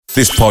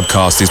This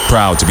podcast is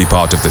proud to be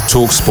part of the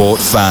TalkSport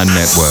Fan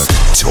Network.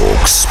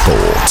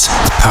 TalkSport.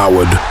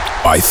 Powered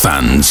by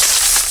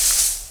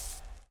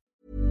fans.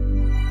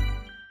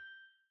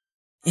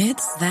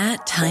 It's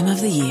that time of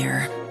the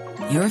year.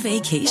 Your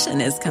vacation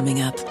is coming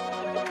up.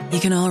 You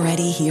can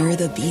already hear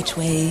the beach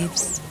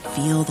waves,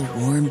 feel the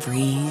warm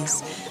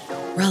breeze,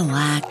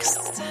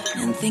 relax,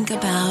 and think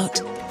about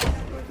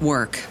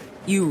work.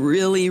 You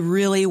really,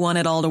 really want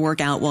it all to work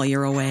out while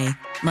you're away.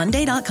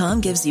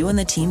 Monday.com gives you and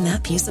the team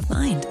that peace of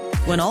mind.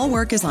 When all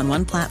work is on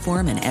one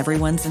platform and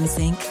everyone's in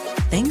sync,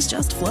 things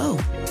just flow.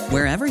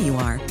 Wherever you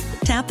are,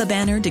 tap the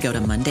banner to go to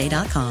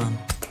Monday.com.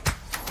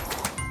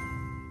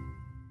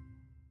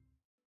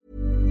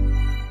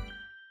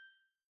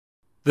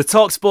 The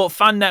TalkSport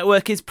Fan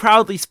Network is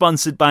proudly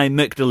sponsored by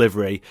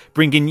McDelivery,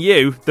 bringing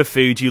you the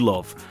food you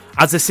love.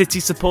 As a City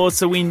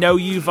supporter, we know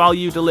you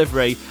value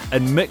delivery,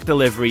 and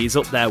McDelivery is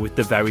up there with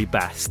the very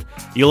best.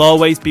 You'll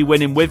always be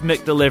winning with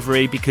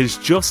McDelivery because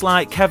just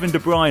like Kevin De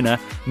Bruyne,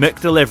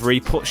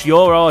 McDelivery puts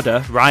your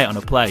order right on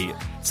a plate.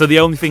 So the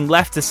only thing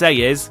left to say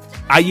is,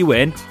 are you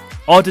in?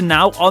 Order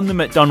now on the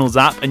McDonald's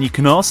app, and you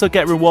can also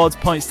get rewards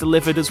points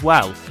delivered as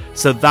well.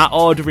 So that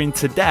ordering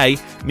today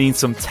means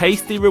some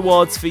tasty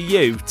rewards for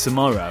you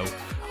tomorrow.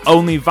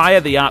 Only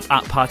via the app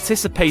at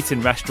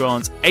participating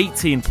restaurants.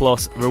 18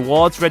 plus,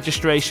 rewards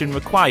registration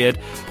required,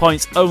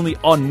 points only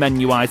on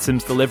menu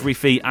items, delivery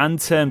fee and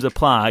terms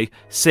apply.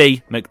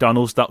 See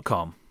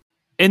mcdonalds.com.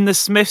 In the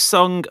Smith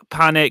song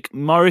Panic,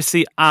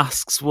 Morrissey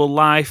asks, will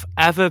life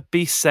ever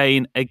be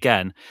sane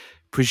again?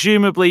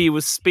 Presumably he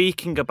was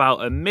speaking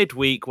about a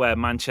midweek where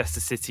Manchester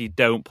City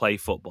don't play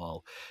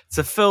football.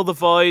 To fill the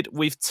void,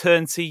 we've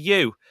turned to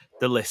you,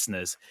 the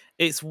listeners.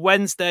 It's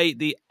Wednesday,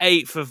 the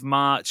 8th of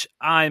March.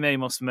 I'm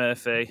Amos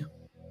Murphy.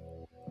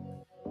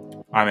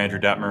 I'm Andrew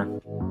Detmer.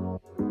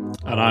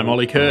 And I'm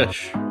Ollie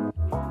Kirsch.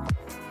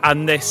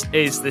 And this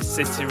is the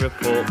City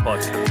Report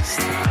podcast.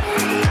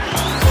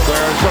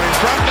 Whereas got in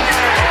front there.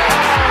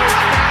 Oh,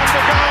 he's found the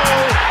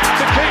goal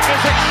to keep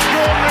this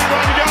extraordinary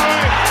run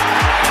going.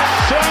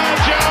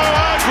 Sergio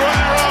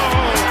Aguero.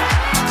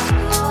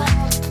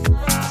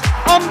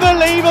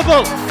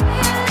 Unbelievable.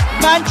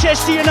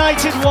 Manchester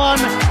United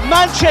 1,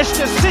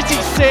 Manchester City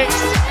 6.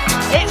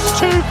 It's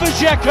 2 for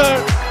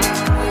Dzeko.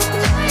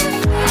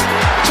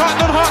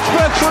 Tottenham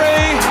Hotspur 3,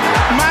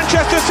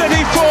 Manchester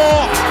City 4.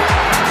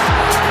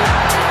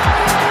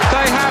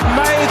 They have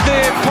made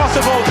the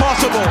impossible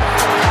possible.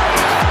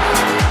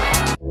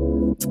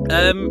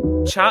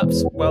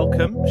 Chaps,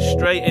 welcome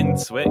straight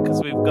into it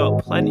because we've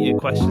got plenty of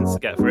questions to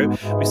get through.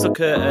 We stuck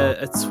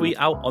a tweet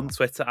out on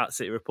Twitter at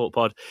City Report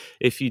Pod,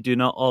 if you do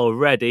not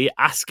already,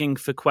 asking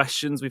for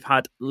questions. We've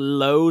had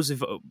loads.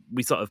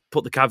 We sort of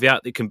put the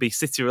caveat, they can be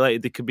City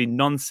related, they can be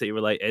non-City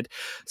related.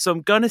 So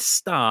I'm going to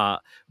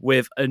start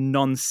with a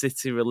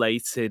non-City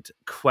related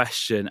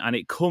question, and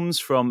it comes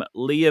from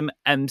Liam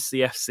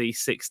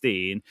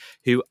MCFC16,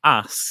 who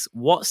asks,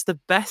 what's the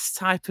best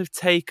type of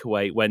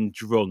takeaway when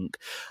drunk?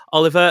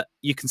 Oliver,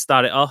 you can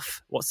start it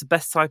off. What's the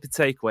best type of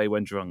takeaway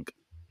when drunk?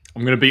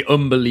 I'm going to be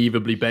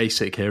unbelievably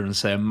basic here and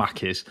say a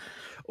Mackey's.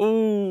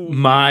 Ooh.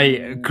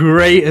 My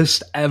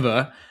greatest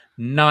ever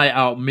night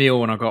out meal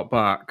when I got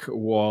back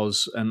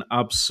was an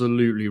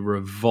absolutely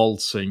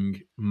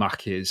revolting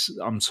Mackey's.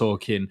 I'm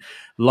talking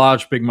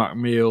large Big Mac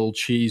meal,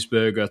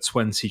 cheeseburger,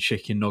 20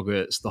 chicken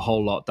nuggets, the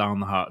whole lot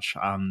down the hatch,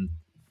 and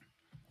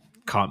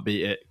can't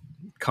beat it.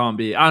 Can't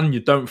beat it. And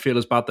you don't feel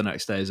as bad the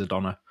next day as a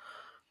Donna.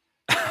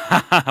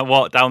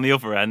 What, down the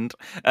other end?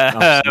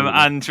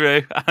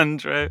 Andrew.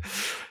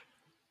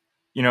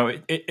 You know,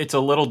 it's a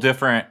little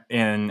different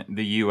in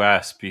the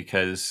US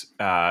because,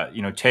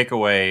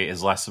 takeaway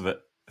is less of a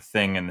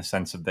thing in the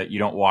sense of that you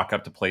don't walk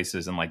up to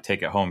places and like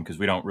take it home because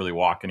we don't really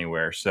walk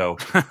anywhere. So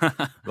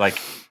like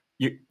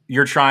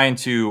you're trying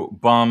to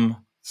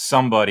bum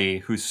somebody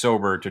who's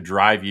sober to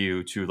drive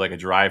you to like a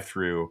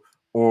drive-through,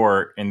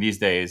 or in these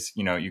days,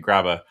 you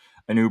grab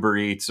an Uber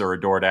Eats or a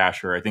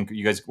DoorDash, or I think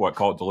you guys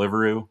call it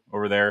Deliveroo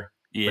over there?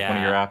 Yeah. Like one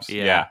of your apps?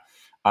 Yeah.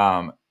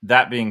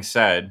 That being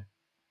said,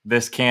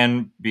 this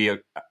can be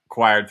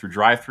acquired through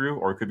drive-through,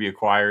 or it could be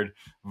acquired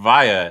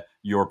via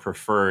your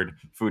preferred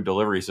food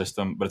delivery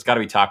system, but it's got to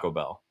be Taco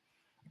Bell.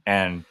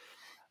 And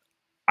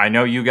I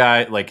know you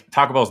guys, like,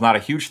 Taco Bell is not a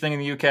huge thing in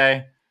the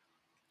UK.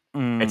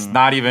 It's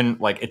not even,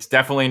 it's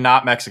definitely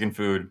not Mexican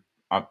food.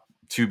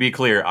 To be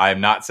clear, I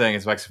am not saying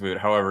it's Mexican food.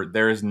 However,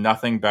 there is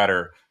nothing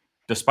better,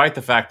 despite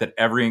the fact that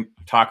every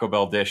Taco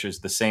Bell dish is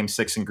the same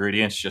 6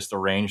 ingredients, just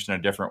arranged in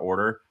a different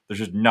order. There's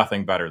just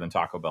nothing better than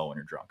Taco Bell when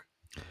you're drunk.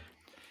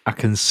 I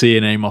can see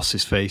in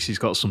Amos's face he's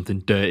got something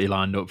dirty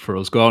lined up for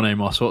us. Go on,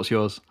 Amos, what's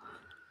yours?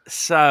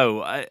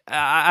 So I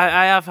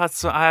have had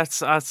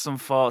some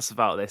thoughts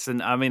about this,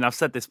 and I mean I've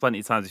said this plenty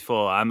of times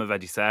before. I'm a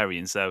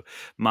vegetarian, so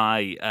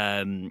my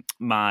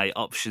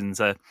options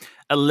are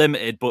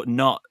limited, but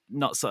not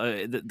sort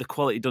of the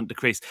quality don't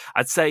decrease.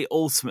 I'd say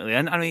ultimately,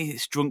 and I mean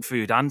it's drunk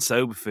food and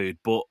sober food,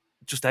 but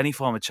just any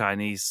form of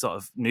Chinese sort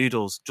of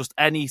noodles, just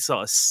any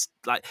sort of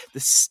like the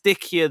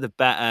stickier the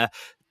better.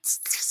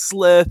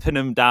 slurping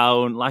them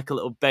down like a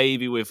little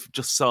baby with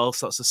just all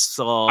sorts of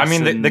sauce. I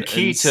mean, the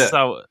key and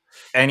to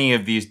any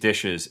of these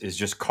dishes is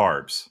just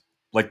carbs.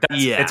 Like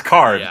it's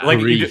carbs. Yeah. Like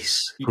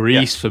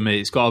Grease for me.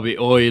 It's got to be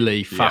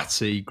oily,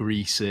 fatty,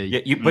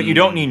 greasy. Yeah, but you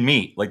don't need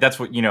meat. Like that's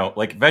what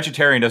like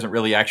vegetarian doesn't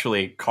really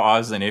actually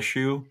cause an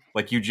issue.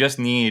 Like you just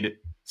need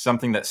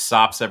something that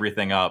sops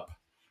everything up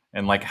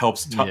and like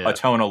helps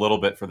atone a little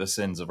bit for the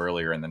sins of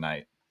earlier in the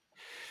night.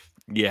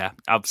 Yeah,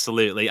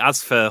 absolutely.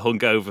 As for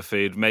hungover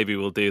food, maybe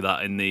we'll do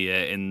that in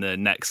the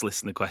next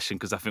listener question,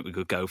 because I think we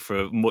could go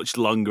for much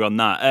longer on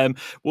that.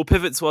 We'll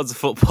pivot towards the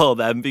football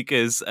then,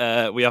 because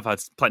we have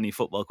had plenty of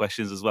football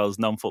questions as well as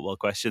non-football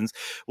questions.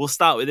 We'll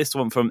start with this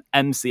one from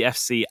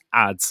MCFC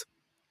Ads.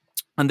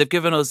 And they've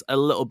given us a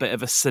little bit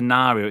of a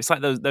scenario. It's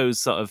like those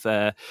sort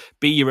of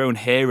be your own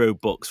hero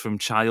books from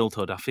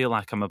childhood. I feel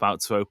like I'm about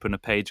to open a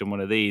page on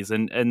one of these.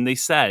 And they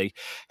say,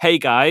 hey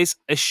guys,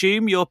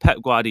 assume you're Pep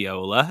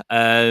Guardiola.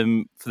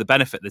 For the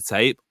benefit of the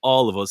tape,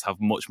 all of us have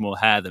much more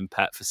hair than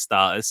Pep for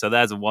starters. So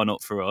there's a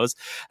one-up for us.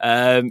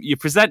 You're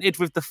presented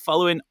with the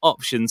following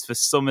options for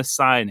summer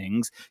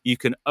signings. You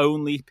can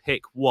only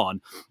pick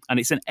one. And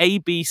it's an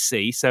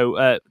ABC.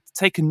 So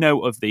take a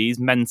note of these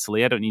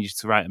mentally. I don't need you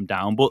to write them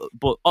down.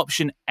 But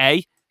option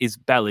A is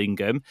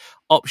Bellingham.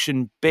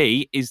 Option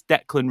B is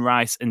Declan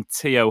Rice and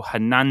Theo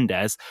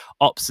Hernandez.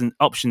 Option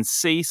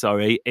C,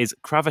 is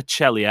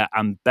Kvaratskhelia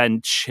and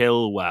Ben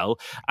Chilwell.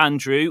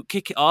 Andrew,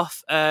 kick it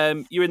off.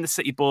 You're in the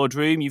City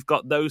boardroom. You've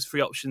got those three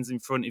options in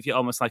front of you,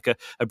 almost like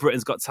a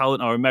Britain's Got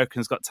Talent or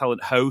American's Got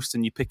Talent host,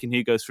 and you're picking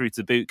who goes through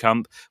to boot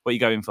camp. What are you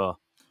going for?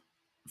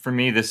 For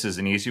me, this is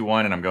an easy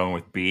one, and I'm going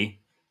with B,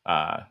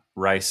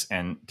 Rice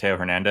and Theo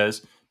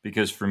Hernandez,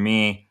 because for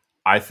me,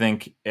 I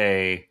think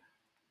a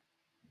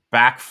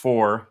back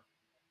four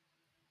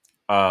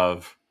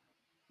of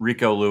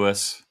Rico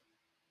Lewis,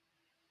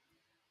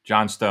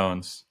 John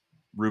Stones,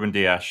 Ruben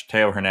Dias,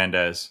 Theo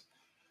Hernandez,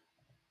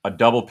 a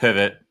double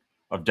pivot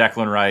of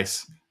Declan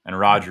Rice and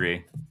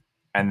Rodri,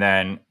 and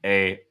then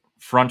a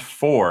front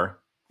four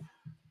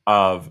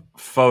of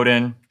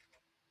Foden,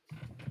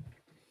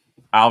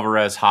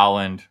 Alvarez,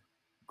 Haaland,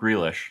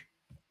 Grealish.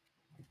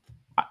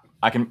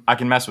 I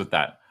can mess with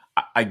that.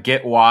 I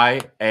get why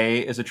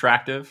A is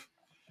attractive.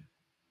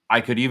 I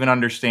could even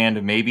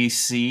understand maybe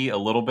C a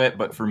little bit,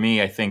 but for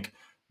me, I think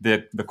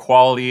the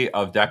quality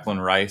of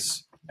Declan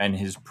Rice and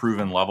his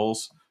proven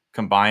levels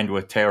combined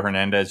with Theo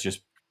Hernandez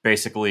just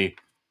basically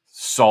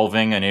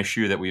solving an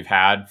issue that we've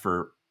had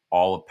for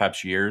all of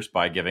Pep's years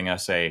by giving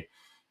us a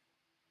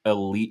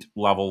elite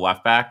level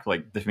left back.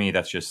 Like, to me,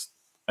 that's just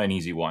an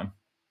easy one.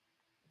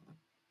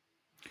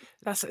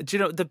 Do you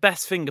know, the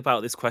best thing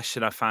about this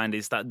question I find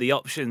is that the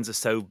options are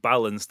so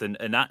balanced and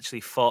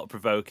actually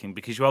thought-provoking,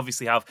 because you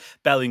obviously have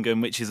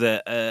Bellingham, which is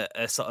a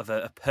sort of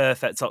a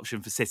perfect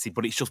option for City,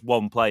 but it's just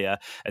one player,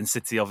 and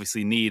City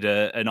obviously need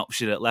an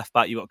option at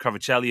left-back. You've got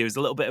Kvaratskhelia, who's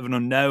a little bit of an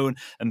unknown,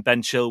 and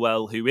Ben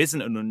Chilwell, who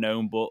isn't an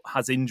unknown but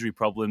has injury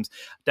problems.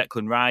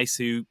 Declan Rice,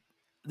 who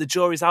the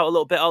jury's out a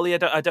little bit, Ollie.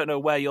 I don't know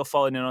where you're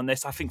falling in on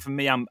this. I think for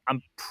me, I'm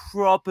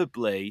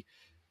probably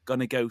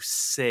going to go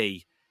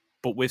C,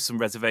 but with some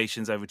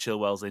reservations over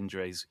Chilwell's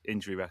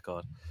injury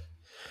record.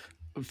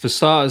 For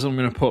starters, I'm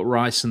going to put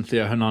Rice and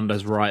Theo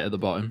Hernandez right at the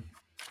bottom.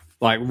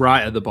 Like,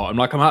 right at the bottom.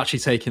 Like, I'm actually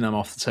taking them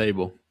off the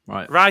table.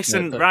 Right. Rice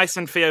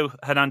and Theo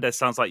Hernandez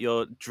sounds like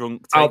you're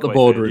drunk. Out the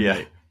boardroom.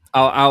 Yeah.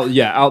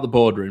 Out the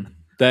boardroom.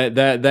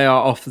 They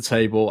are off the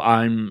table.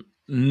 I'm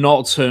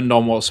not turned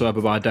on whatsoever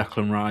by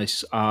Declan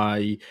Rice.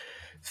 I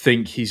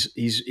think he's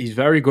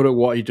very good at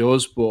what he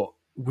does, but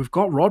we've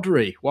got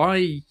Rodri.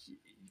 Why?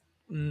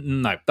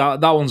 No,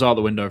 that one's out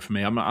the window for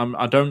me.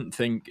 I don't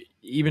think,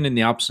 even in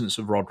the absence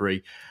of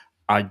Rodri,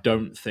 I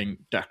don't think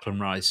Declan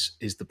Rice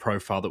is the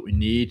profile that we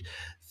need.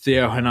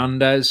 Theo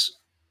Hernandez,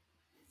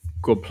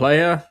 good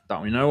player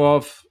that we know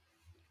of,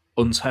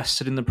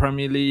 untested in the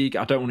Premier League.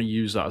 I don't want to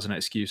use that as an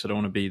excuse. I don't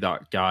want to be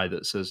that guy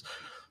that says,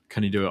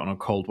 can he do it on a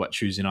cold, wet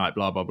Tuesday night,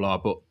 blah, blah, blah.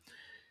 But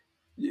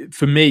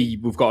for me,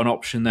 we've got an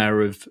option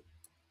there of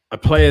a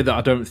player that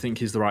I don't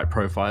think is the right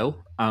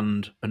profile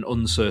and an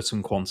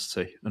uncertain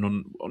quantity.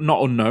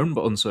 Not unknown,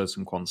 but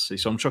uncertain quantity.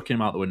 So I'm chucking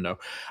him out the window.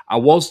 I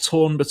was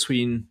torn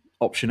between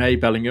option A,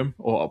 Bellingham,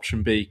 or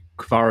option B,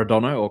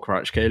 Kvaradona or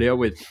Kvaratskhelia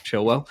with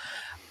Chilwell.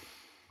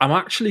 I'm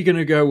actually going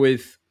to go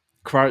with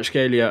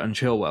Kvaratskhelia and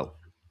Chilwell.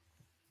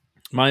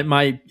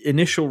 My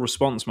initial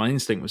response, my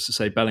instinct was to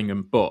say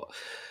Bellingham, but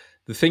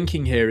the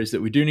thinking here is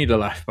that we do need a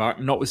left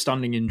back,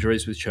 notwithstanding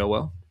injuries with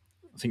Chilwell.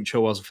 I think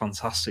Chilwell's a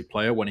fantastic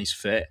player when he's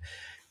fit.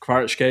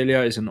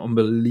 Kvaratskhelia is an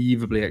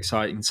unbelievably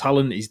exciting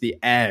talent. He's the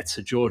heir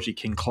to Georgie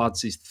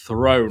Kinclads's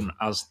throne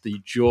as the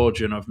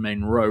Georgian of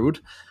Main Road.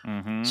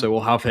 Mm-hmm. So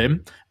we'll have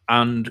him.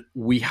 And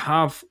we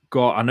have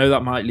got, I know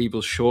that might leave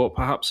us short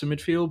perhaps in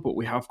midfield, but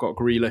we have got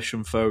Grealish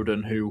and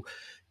Foden, who,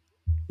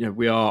 you know,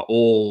 we are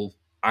all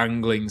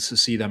angling to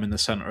see them in the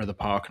centre of the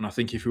park. And I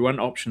think if we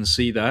went option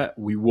C there,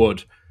 we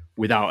would,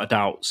 without a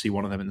doubt, see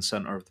one of them in the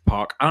centre of the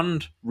park.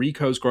 And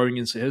Rico's growing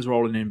into his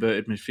role in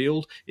inverted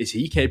midfield. Is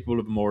he capable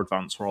of a more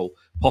advanced role?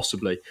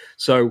 Possibly.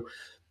 So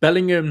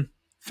Bellingham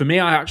For me,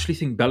 I actually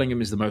think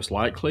Bellingham is the most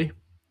likely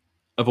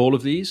of all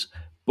of these.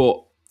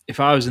 But if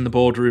I was in the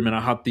boardroom and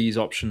I had these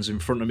options in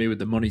front of me with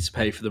the money to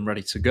pay for them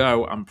ready to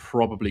go, I'm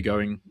probably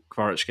going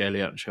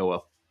Kvaratskhelia and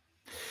Chilwell.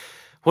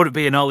 Would it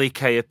be an Ollie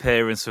K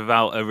appearance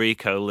without a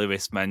Rico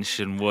Lewis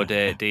mention, would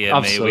it, dear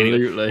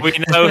Absolutely. me? We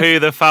know who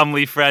the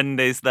family friend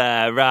is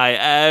there.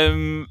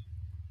 Right.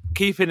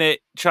 Keeping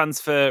it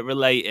transfer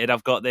related,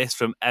 I've got this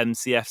from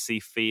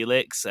MCFC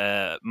Felix,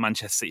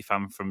 Manchester City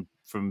fan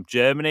from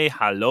Germany.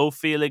 Hello,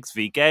 Felix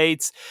V.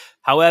 Gates.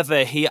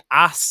 However, he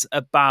asks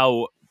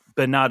about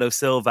Bernardo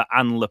Silva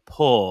and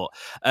Laporte.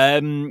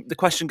 The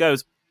question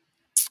goes,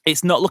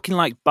 it's not looking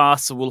like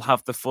Barca will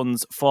have the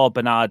funds for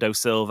Bernardo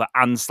Silva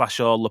and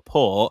 /or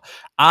Laporte.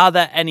 Are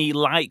there any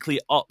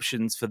likely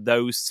options for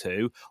those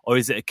two? Or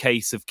is it a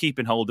case of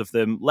keeping hold of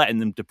them, letting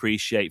them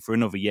depreciate for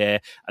another year,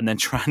 and then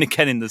trying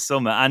again in the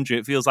summer? Andrew,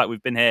 it feels like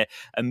we've been here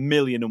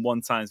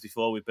 1,000,001 times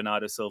before with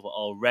Bernardo Silva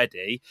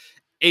already.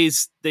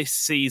 Is this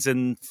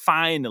season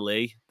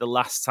finally the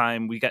last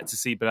time we get to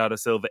see Bernardo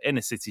Silva in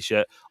a City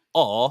shirt?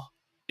 Or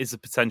is the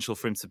potential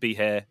for him to be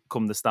here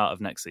come the start of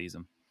next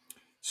season?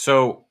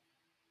 So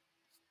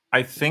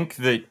I think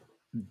that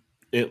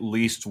at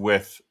least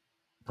with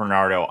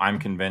Bernardo, I'm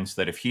convinced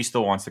that if he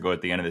still wants to go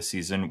at the end of the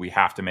season, we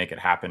have to make it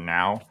happen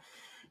now,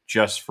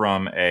 just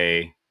from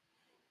a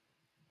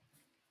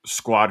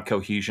squad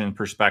cohesion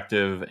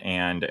perspective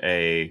and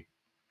a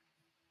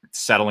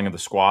settling of the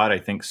squad. I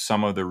think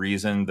some of the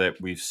reason that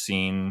we've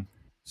seen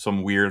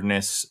some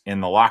weirdness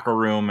in the locker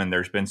room and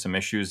there's been some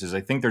issues is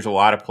I think there's a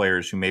lot of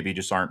players who maybe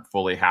just aren't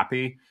fully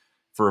happy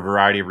for a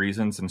variety of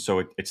reasons. And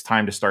so it's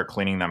time to start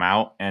cleaning them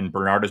out. And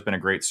Bernardo's been a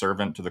great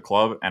servant to the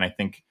club. And I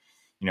think,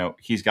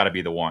 he's got to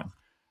be the one.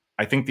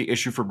 I think the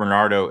issue for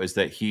Bernardo is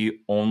that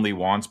he only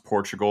wants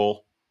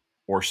Portugal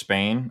or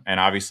Spain. And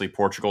obviously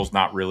Portugal's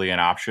not really an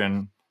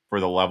option for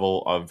the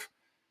level of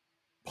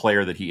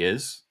player that he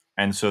is.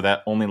 And so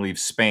that only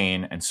leaves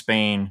Spain, and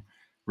Spain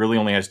really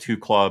only has two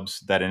clubs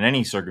that in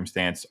any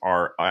circumstance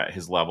are at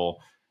his level.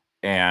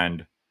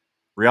 And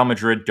Real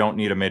Madrid don't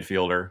need a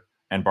midfielder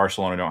and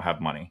Barcelona don't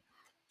have money.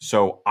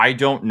 So I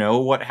don't know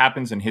what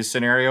happens in his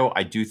scenario.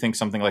 I do think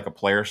something like a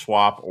player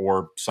swap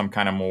or some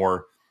kind of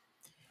more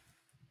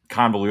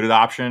convoluted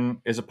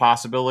option is a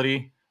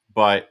possibility,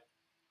 but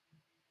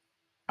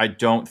I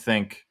don't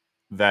think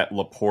that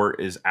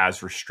Laporte is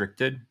as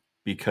restricted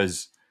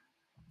because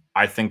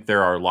I think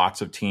there are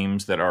lots of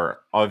teams that are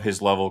of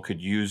his level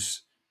could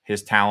use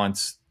his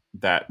talents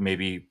that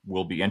maybe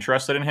will be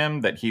interested in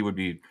him that he would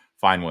be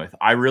fine with.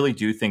 I really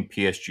do think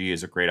PSG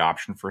is a great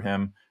option for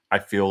him. I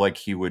feel like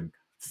he would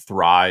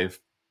thrive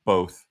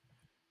both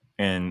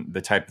in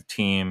the type of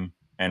team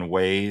and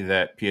way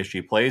that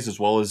PSG plays, as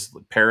well as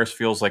Paris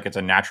feels like it's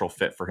a natural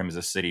fit for him as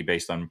a city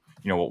based on,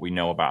 what we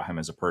know about him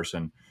as a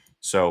person.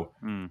 So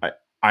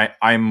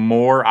I'm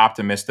more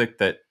optimistic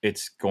that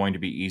it's going to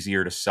be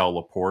easier to sell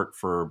Laporte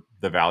for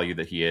the value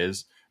that he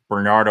is.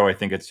 Bernardo, I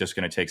think it's just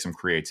going to take some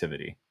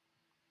creativity.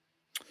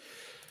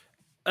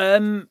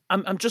 I'm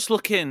just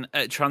looking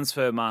at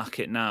Transfer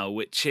Market now,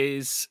 which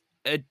is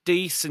a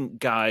decent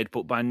guide,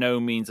 but by no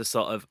means a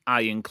sort of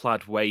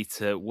ironclad way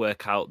to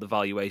work out the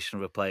valuation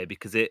of a player,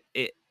 because it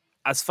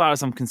as far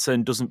as I'm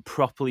concerned, doesn't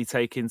properly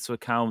take into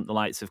account the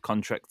likes of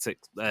contract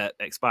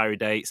expiry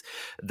dates,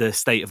 the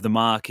state of the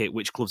market,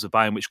 which clubs are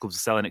buying, which clubs are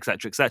selling,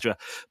 etc., etc.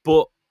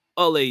 But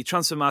Ollie,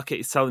 Transfer Market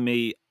is telling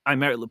me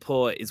Aymeric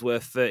Laporte is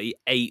worth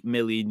 38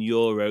 million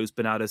euros.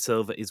 Bernardo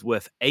Silva is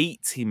worth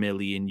 80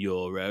 million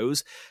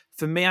euros.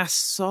 For me, I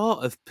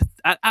sort of,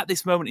 at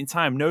this moment in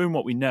time, knowing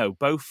what we know,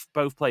 both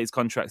players'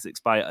 contracts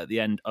expire at the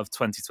end of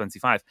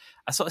 2025.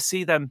 I sort of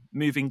see them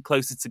moving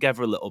closer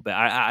together a little bit.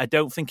 I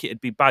don't think it'd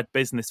be bad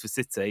business for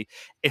City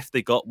if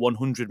they got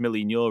 100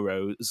 million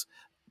euros.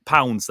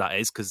 Pounds, that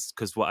is,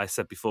 because what I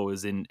said before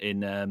was in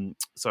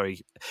sorry,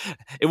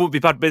 it would be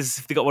bad business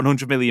if they got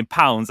 100 million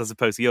pounds as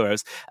opposed to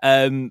euros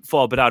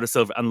for Bernardo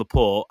Silva and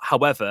Laporte.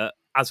 However,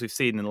 as we've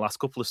seen in the last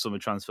couple of summer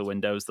transfer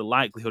windows, the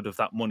likelihood of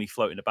that money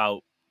floating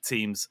about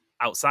teams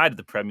outside of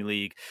the Premier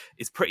League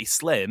is pretty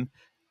slim.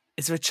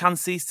 Is there a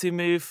chance these two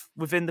move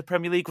within the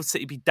Premier League? Would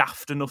City be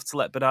daft enough to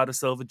let Bernardo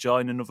Silva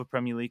join another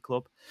Premier League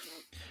club?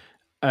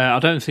 I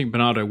don't think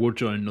Bernardo would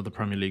join another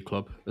Premier League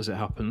club as it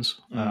happens.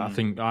 I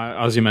think,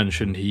 as you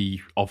mentioned,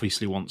 he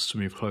obviously wants to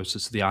move closer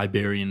to the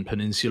Iberian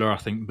Peninsula. I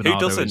think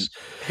Bernardo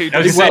Who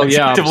doesn't? Well,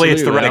 yeah, absolutely,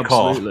 it's the right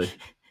absolutely.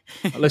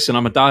 Listen,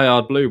 I'm a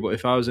diehard blue, but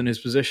if I was in his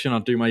position,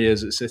 I'd do my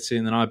years at City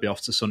and then I'd be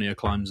off to sunnier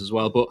climes as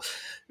well. But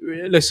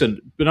listen,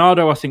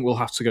 Bernardo, I think will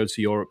have to go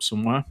to Europe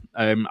somewhere.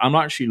 I'm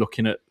actually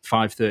looking at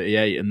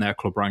 538 in their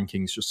club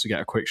rankings just to get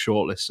a quick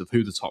shortlist of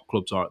who the top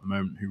clubs are at the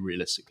moment who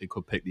realistically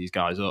could pick these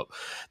guys up.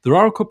 There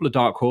are a couple of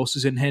dark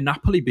horses in here,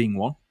 Napoli being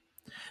one.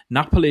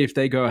 Napoli, if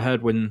they go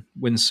ahead, win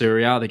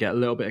Serie A, they get a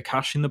little bit of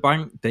cash in the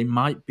bank, they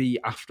might be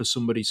after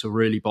somebody to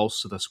really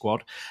bolster the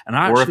squad. And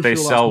or if they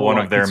sell one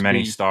of their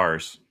many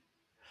stars.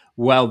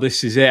 Well,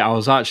 this is it. I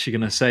was actually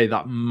going to say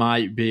that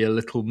might be a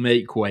little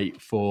make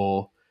weight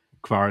for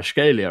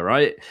Kvaratskhelia,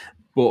 right?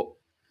 But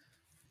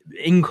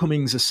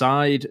incomings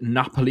aside,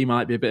 Napoli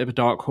might be a bit of a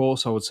dark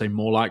horse. I would say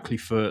more likely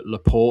for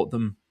Laporte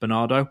than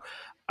Bernardo.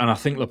 And I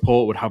think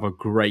Laporte would have a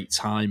great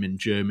time in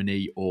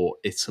Germany or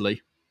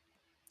Italy.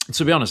 And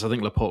to be honest, I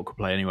think Laporte could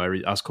play anywhere,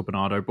 as could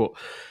Bernardo. But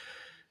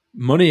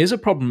money is a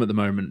problem at the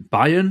moment.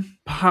 Bayern,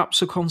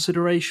 perhaps a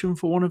consideration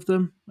for one of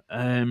them.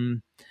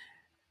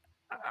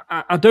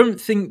 I don't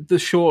think the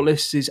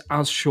shortlist is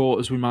as short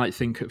as we might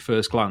think at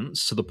first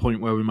glance, to the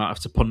point where we might have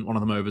to punt one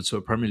of them over to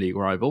a Premier League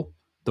rival.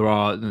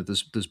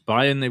 There's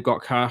Bayern, they've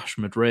got cash,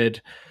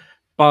 Madrid.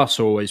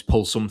 Barca always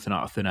pull something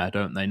out of thin air,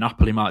 don't they?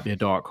 Napoli might be a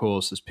dark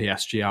horse. There's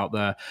PSG out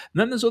there. And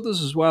then there's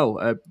others as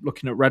well,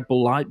 looking at Red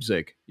Bull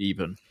Leipzig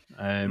even.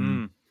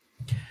 I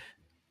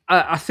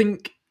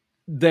think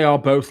they are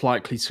both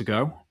likely to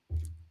go,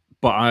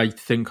 but I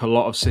think a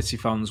lot of City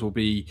fans will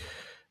be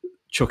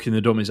chucking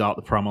the dummies out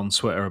the pram on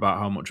Twitter about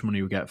how much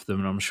money we get for them,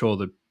 and I'm sure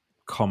the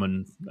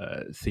common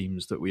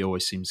themes that we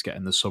always seem to get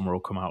in the summer will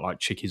come out, like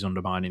Chicky's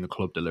undermining the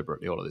club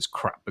deliberately, all of this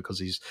crap because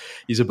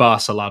he's a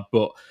Barca lad.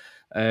 But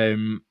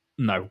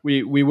no,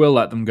 we will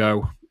let them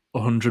go.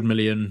 100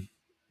 million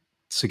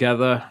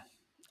together.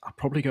 I'll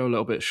probably go a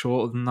little bit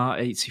shorter than that.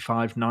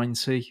 85,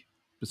 90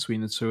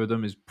 between the two of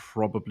them is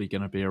probably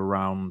going to be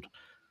around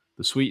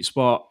the sweet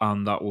spot,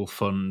 and that will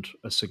fund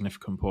a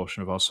significant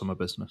portion of our summer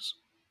business.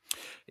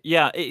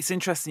 Yeah, it's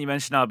interesting you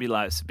mentioned RB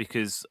Leipzig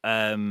because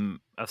I've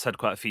said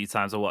quite a few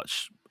times I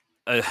watch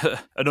an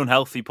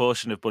unhealthy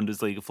portion of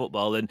Bundesliga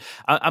football, and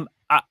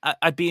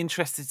I'd be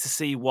interested to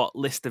see what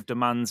list of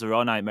demands are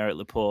on Aymeric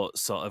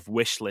Laporte's sort of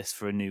wish list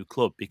for a new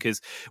club,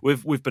 because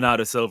with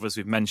Bernardo Silva, as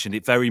we've mentioned,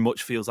 it very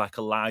much feels like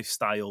a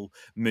lifestyle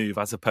move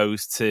as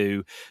opposed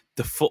to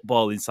the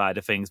footballing side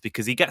of things,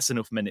 because he gets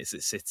enough minutes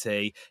at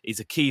City, he's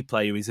a key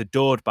player, he's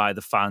adored by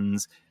the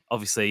fans.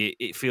 Obviously,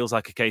 it feels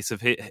like a case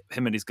of him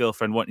and his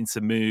girlfriend wanting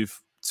to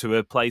move to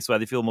a place where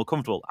they feel more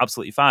comfortable.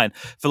 Absolutely fine.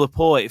 For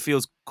Laporte, it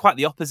feels quite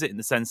the opposite in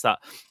the sense that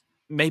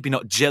maybe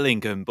not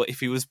Gillingham, but if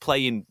he was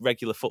playing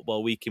regular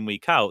football week in,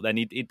 week out, then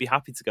he'd be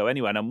happy to go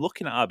anywhere. And I'm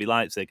looking at RB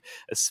Leipzig,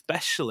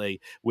 especially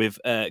with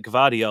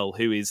Gvardiol,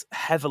 who is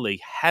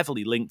heavily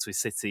linked with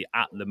City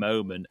at the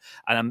moment.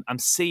 And I'm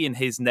seeing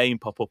his name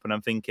pop up and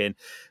I'm thinking,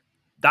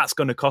 that's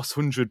going to cost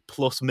 100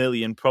 plus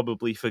million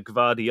probably for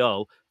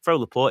Gvardiol. Throw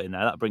Laporte in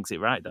there, that brings it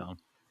right down.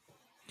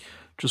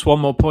 Just one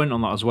more point on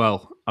that as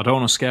well. I don't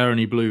want to scare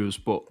any Blues,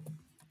 but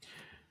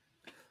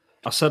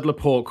I said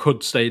Laporte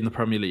could stay in the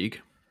Premier League.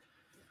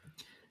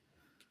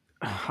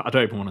 I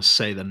don't even want to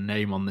say the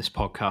name on this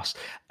podcast.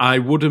 I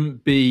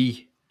wouldn't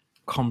be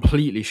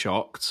completely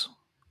shocked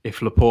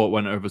if Laporte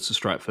went over to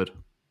Stretford.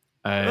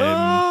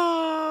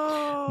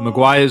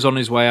 Maguire's on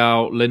his way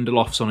out.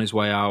 Lindelof's on his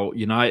way out.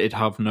 United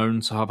have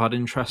known to have had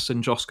interest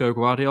in Josko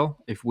Gvardiol.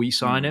 If we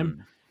sign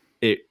him,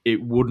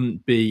 it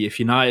wouldn't be... If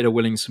United are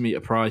willing to meet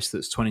a price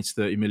that's 20 to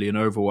 30 million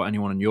over what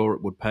anyone in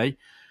Europe would pay,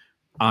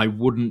 I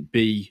wouldn't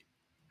be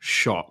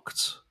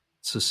shocked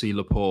to see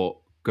Laporte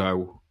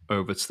go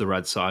over to the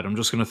red side. I'm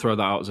just going to throw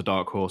that out as a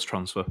dark horse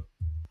transfer.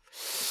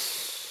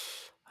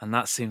 And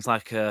that seems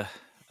like an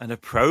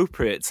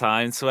appropriate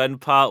time to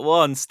end part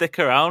one. Stick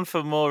around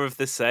for more of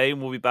the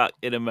same. We'll be back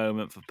in a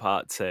moment for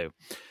part two.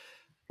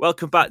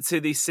 Welcome back to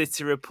the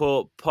City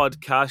Report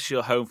podcast,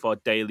 your home for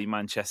daily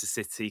Manchester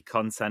City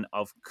content,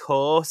 of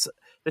course.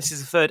 This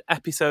is the third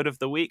episode of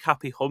the week.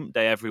 Happy Hump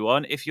Day,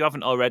 everyone. If you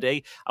haven't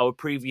already, our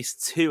previous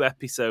two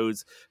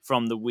episodes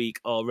from the week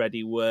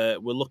already we're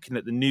looking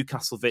at the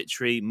Newcastle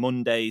victory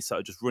Monday,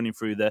 sort of just running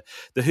through the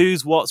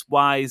who's, what's,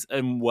 whys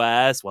and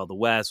wheres. Well, the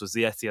wheres was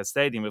the Etihad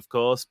Stadium, of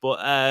course, but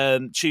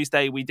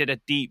Tuesday we did a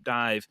deep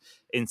dive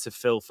into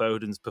Phil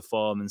Foden's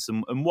performance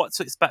and what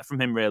to expect from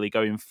him really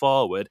going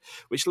forward,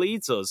 which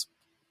leads us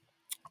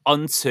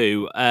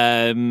onto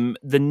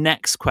the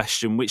next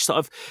question, which sort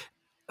of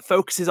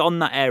focuses on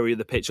that area of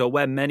the pitch, or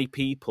where many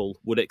people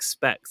would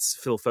expect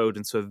Phil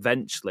Foden to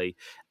eventually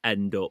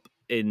end up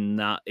in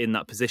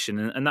that position,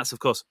 and that's of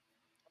course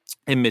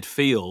in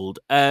midfield.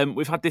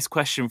 We've had this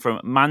question from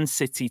Man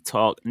City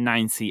Talk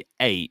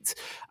 98.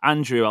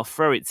 Andrew, I'll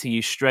throw it to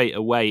you straight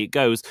away. It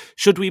goes,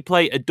 should we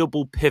play a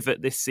double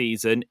pivot this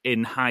season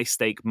in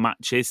high-stake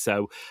matches?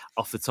 So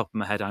off the top of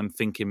my head, I'm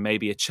thinking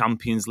maybe a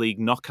Champions League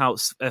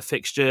knockouts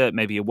fixture,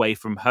 maybe away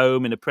from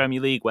home in a Premier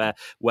League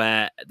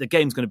where the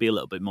game's going to be a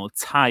little bit more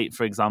tight,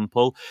 for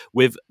example,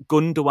 with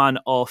Gundogan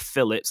or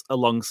Phillips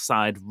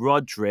alongside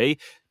Rodri.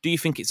 Do you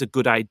think it's a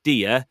good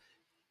idea?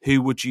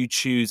 Who would you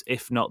choose,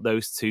 if not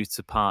those two,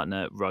 to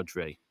partner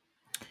Rodri?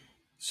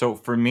 So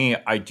for me,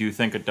 I do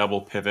think a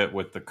double pivot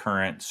with the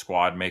current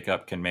squad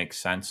makeup can make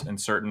sense in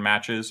certain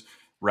matches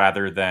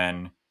rather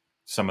than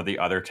some of the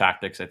other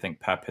tactics I think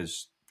Pep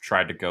has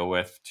tried to go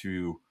with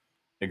to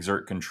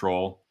exert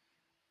control.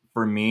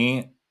 For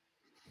me,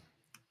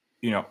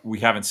 we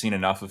haven't seen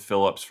enough of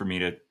Phillips for me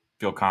to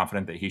feel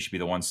confident that he should be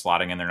the one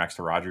slotting in there next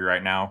to Rodri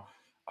right now.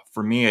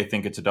 For me, I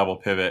think it's a double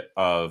pivot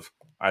of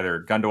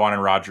either Gundogan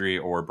and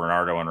Rodri or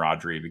Bernardo and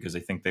Rodri, because I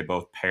think they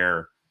both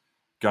pair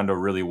Gundo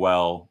really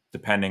well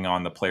depending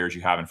on the players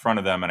you have in front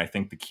of them. And I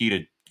think the key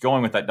to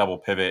going with that double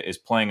pivot is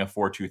playing a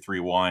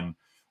 4-2-3-1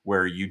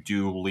 where you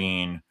do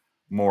lean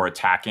more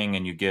attacking,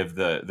 and you give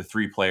the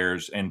three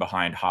players in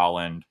behind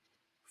Haaland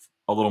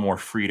a little more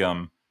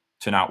freedom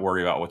to not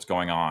worry about what's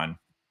going on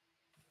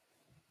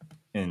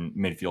in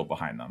midfield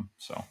behind them.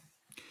 So,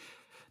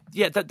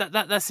 yeah,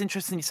 that's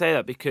interesting you say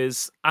that,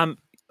 because I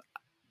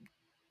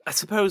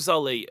suppose,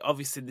 Ollie,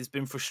 obviously there's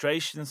been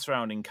frustration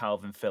surrounding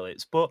Calvin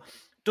Phillips, but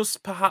does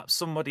perhaps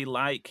somebody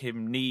like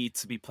him need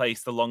to be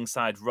placed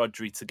alongside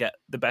Rodri to get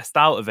the best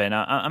out of it?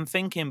 I'm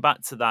thinking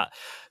back to that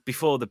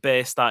before the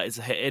Bears started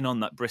to hit in on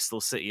that Bristol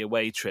City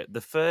away trip.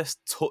 The first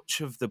touch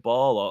of the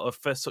ball, or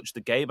first touch of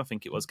the game, I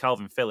think it was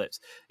Calvin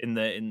Phillips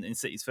in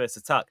City's first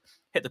attack,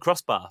 hit the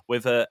crossbar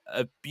with a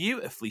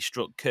beautifully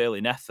struck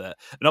curling effort.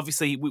 And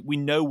obviously we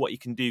know what he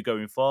can do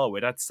going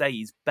forward. I'd say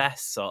his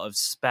best sort of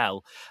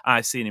spell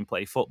I've seen him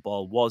play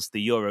football was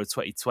the Euro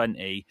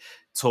 2020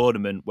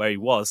 tournament, where he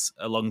was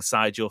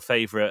alongside your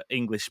favourite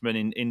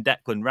Englishman in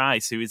Declan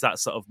Rice, who is that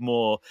sort of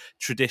more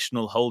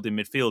traditional holding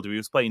midfielder. He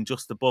was playing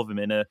just above him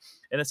in a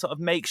sort of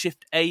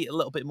makeshift 8, a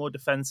little bit more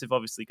defensive.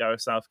 Obviously,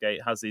 Gareth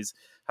Southgate has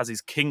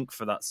his kink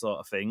for that sort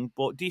of thing.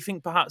 But do you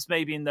think perhaps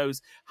maybe in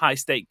those high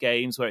stake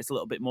games where it's a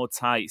little bit more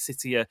tight,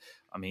 City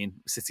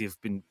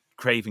have been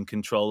craving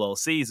control all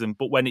season,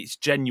 but when it's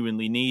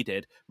genuinely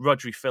needed,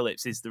 Rodri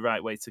Phillips is the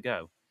right way to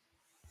go?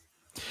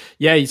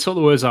 Yeah, you took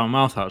the words out of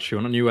my mouth, actually.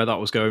 When I knew where that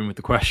was going with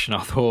the question,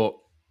 I thought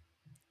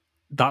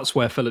that's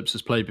where Phillips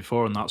has played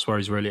before, and that's where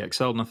he's really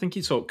excelled. And I think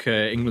he took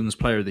England's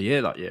Player of the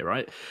Year that year,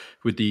 right,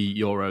 with the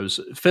Euros.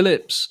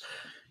 Phillips,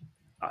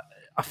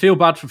 I feel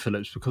bad for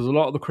Phillips, because a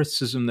lot of the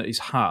criticism that he's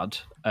had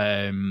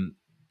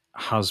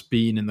has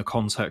been in the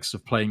context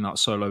of playing that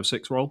solo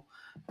 6 role.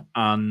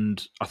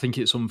 And I think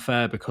it's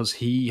unfair, because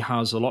he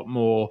has a lot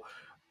more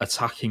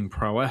attacking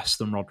prowess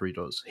than Rodri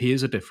does. He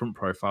is a different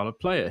profile of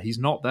player. He's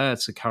not there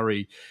to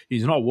carry,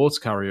 he's not a water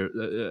carrier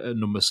at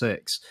number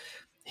 6.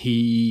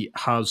 He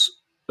has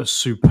a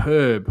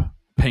superb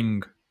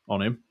ping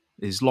on him.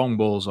 His long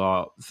balls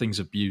are things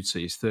of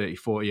beauty. His 30,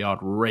 40 yard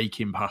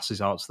raking passes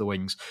out to the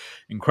wings.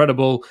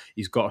 Incredible.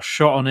 He's got a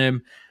shot on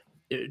him.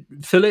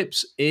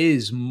 Phillips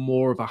is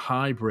more of a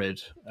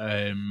hybrid,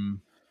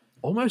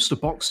 almost a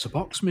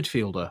box-to-box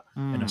midfielder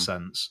in a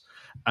sense.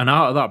 And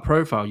out of that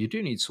profile, you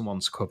do need someone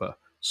to cover.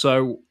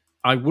 So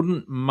I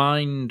wouldn't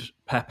mind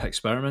Pep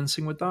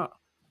experimenting with that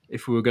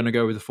if we were going to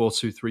go with a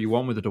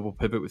 4-2-3-1 with a double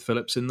pivot with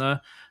Phillips in there.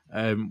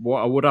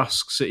 What I would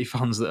ask City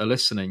fans that are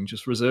listening,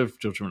 just reserve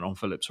judgment on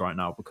Phillips right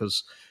now,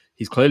 because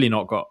he's clearly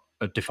not got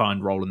a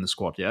defined role in the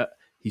squad yet.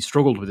 He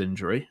struggled with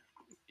injury.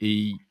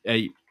 He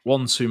ate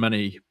one too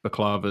many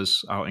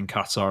baklavas out in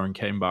Qatar and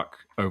came back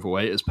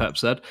overweight, as Pep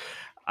said.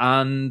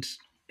 And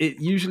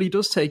it usually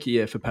does take a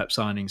year for Pep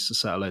signings to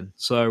settle in.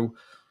 So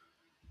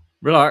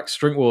relax,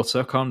 drink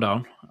water, calm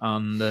down,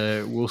 and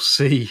we'll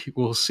see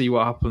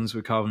what happens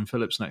with Calvin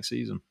Phillips next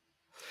season.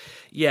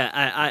 Yeah,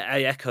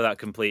 I echo that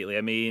completely.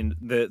 I mean,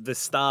 the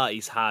start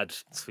he's had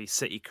for his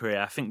City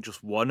career, I think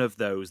just one of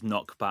those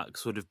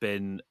knockbacks would have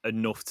been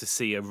enough to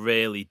see a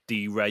really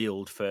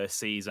derailed first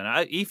season.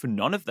 Even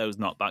none of those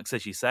knockbacks,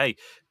 as you say,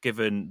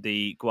 given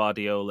the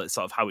Guardiola,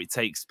 sort of how it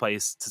takes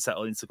players to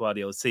settle into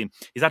Guardiola's team.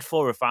 He's had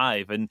 4 or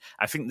 5, and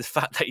I think the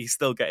fact that he's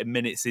still getting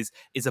minutes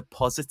is a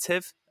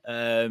positive.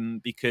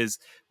 Because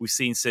we've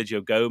seen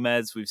Sergio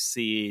Gomez, we've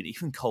seen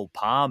even Cole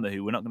Palmer,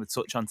 who we're not going to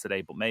touch on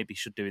today, but maybe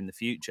should do in the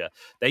future.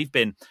 They've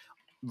been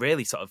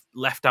really sort of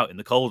left out in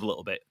the cold a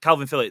little bit.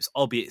 Calvin Phillips,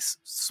 albeit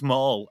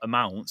small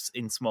amounts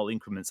in small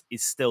increments,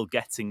 is still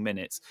getting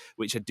minutes,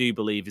 which I do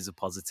believe is a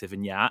positive.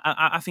 And yeah,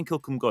 I think he'll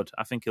come good.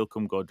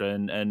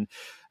 And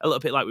a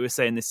little bit like we were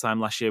saying this time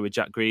last year with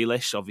Jack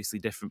Grealish, obviously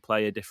different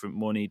player, different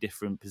money,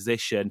 different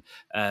position.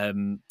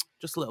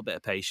 Just a little bit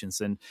of patience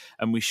and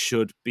we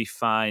should be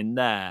fine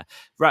there.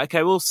 Right,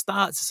 okay, we'll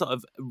start to sort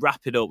of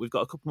wrap it up. We've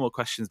got a couple more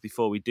questions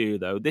before we do,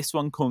 though. This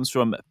one comes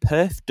from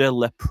Perth de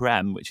la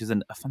Prem, which is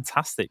a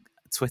fantastic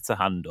Twitter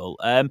handle.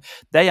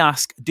 They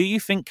ask, do you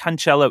think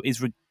Cancelo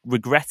is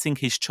regretting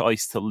his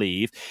choice to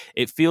leave?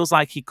 It feels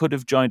like he could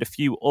have joined a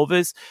few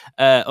other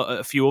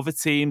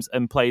teams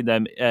and playing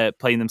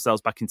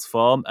themselves back into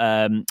form,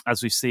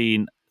 as we've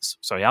seen.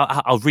 Sorry,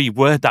 I'll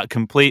reword that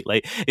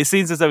completely. It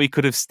seems as though he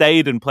could have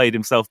stayed and played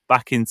himself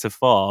back into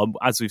form,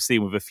 as we've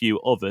seen with a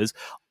few others.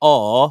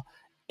 Or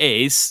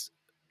is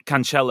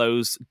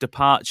Cancelo's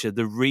departure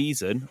the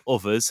reason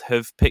others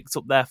have picked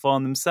up their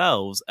form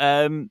themselves?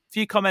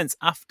 Few comments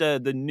after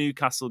the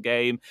Newcastle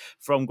game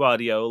from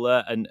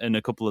Guardiola and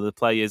a couple of the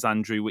players,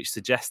 Andrew, which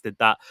suggested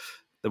that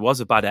there was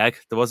a bad egg.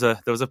 There was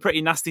a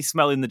pretty nasty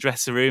smell in the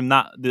dressing room.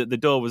 That the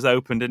door was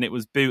opened and it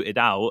was booted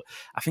out.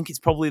 I think it's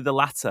probably the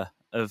latter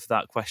of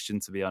that question,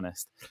 to be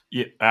honest.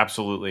 Yeah,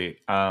 absolutely.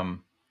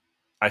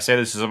 I say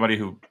this as somebody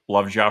who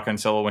loved João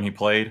Cancelo when he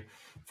played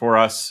for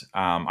us.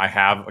 I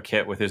have a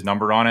kit with his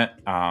number on it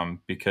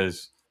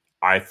because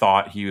I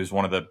thought he was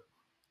one of the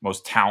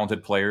most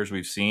talented players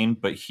we've seen,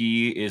 but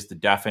he is the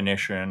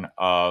definition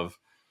of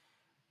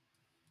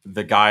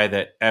the guy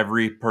that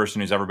every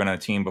person who's ever been on a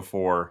team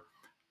before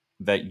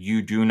that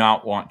you do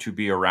not want to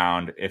be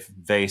around if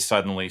they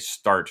suddenly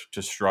start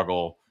to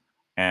struggle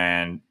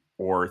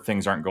or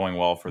things aren't going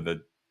well for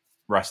the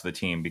rest of the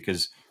team,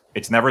 because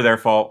it's never their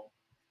fault.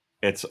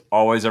 It's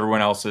always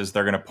everyone else's.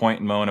 They're going to point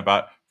and moan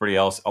about everybody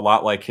else, a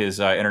lot like his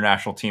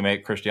international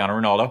teammate, Cristiano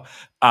Ronaldo.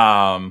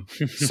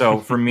 So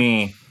for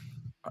me,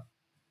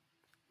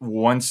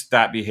 once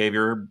that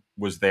behavior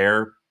was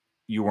there,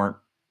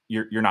 you're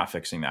not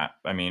fixing that.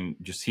 I mean,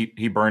 just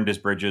he burned his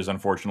bridges,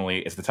 unfortunately.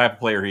 It's the type of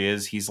player he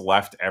is. He's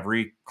left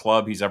every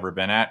club he's ever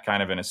been at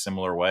kind of in a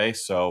similar way.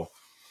 So,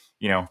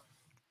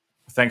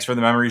 thanks for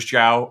the memories,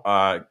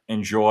 Joao.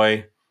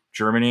 Enjoy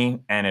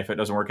Germany, and if it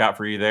doesn't work out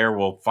for you there,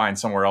 we'll find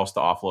somewhere else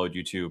to offload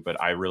you to.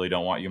 But I really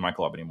don't want you in my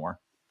club anymore.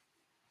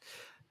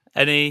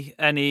 Any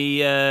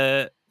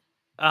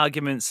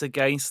arguments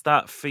against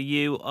that for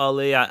you,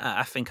 Ollie?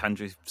 I think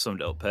Andrew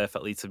summed it up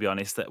perfectly, to be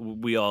honest. That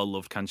we all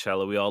loved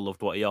Cancelo. We all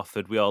loved what he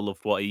offered. We all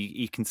loved what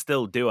he can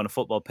still do on a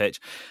football pitch.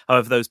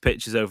 However, those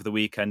pictures over the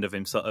weekend of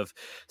him sort of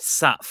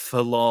sat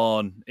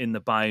forlorn in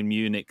the Bayern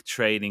Munich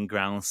training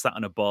ground, sat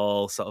on a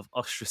ball, sort of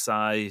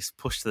ostracised,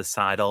 pushed to the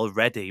side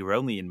already. We're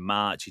only in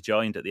March. He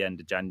joined at the end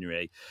of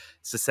January.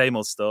 It's the same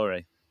old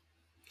story.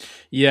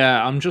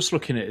 Yeah, I'm just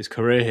looking at his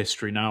career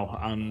history now,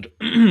 and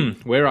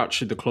we're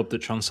actually the club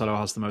that Cancelo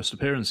has the most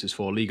appearances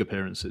for, league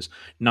appearances,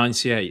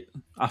 98.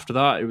 After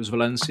that, it was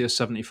Valencia,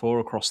 74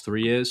 across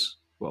 3 years,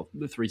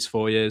 3 to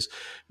 4 years.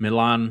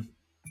 Milan,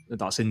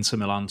 that's Inter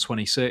Milan,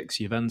 26,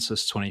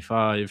 Juventus,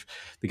 25.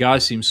 The guy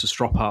seems to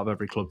strop out of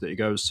every club that he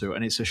goes to,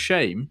 and it's a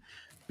shame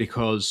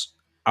because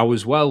I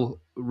was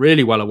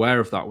really well aware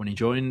of that when he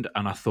joined,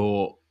 and I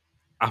thought,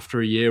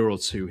 after a year or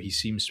two, he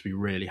seems to be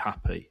really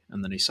happy.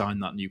 And then he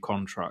signed that new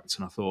contract.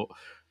 And I thought,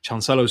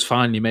 Chancelo's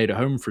finally made a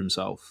home for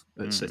himself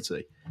at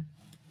City,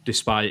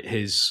 despite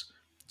his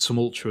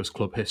tumultuous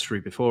club history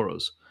before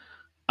us.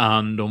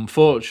 And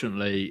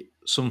unfortunately,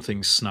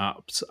 something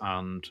snapped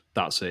and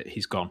that's it.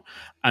 He's gone.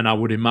 And I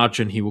would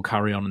imagine he will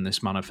carry on in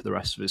this manner for the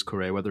rest of his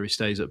career, whether he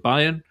stays at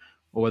Bayern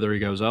or whether he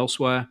goes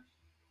elsewhere.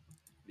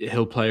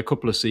 He'll play a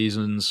couple of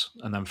seasons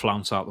and then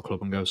flounce out the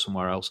club and go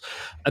somewhere else.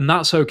 And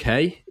that's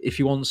okay. If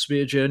he wants to be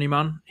a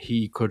journeyman,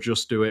 he could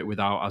just do it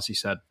without, as he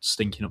said,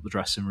 stinking up the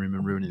dressing room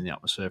and ruining the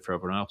atmosphere for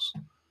everyone else.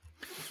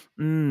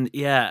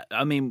 Yeah,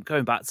 I mean,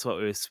 going back to what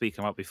we were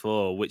speaking about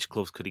before, which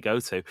clubs could he go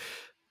to?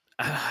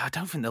 I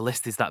don't think the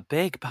list is that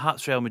big.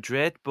 Perhaps Real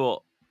Madrid,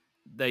 but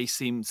they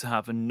seem to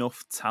have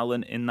enough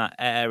talent in that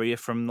area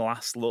from the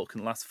last look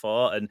and last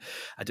thought. And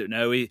I don't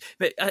know,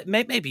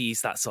 maybe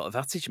he's that sort of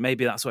attitude.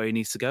 Maybe that's where he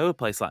needs to go, a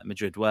place like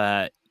Madrid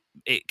where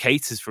it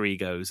caters for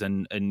egos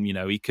and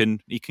he can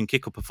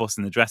kick up a fuss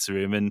in the dressing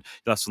room and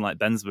that's when like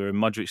Benzema and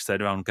Modric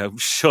stayed around and go,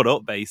 shut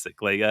up,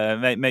 basically.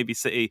 Maybe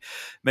City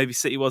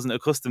wasn't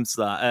accustomed to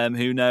that.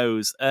 Who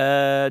knows?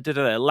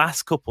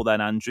 Last couple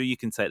then, Andrew, you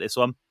can take this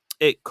one.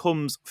 It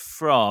comes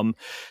from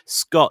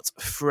Scott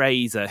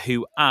Fraser,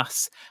 who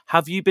asks,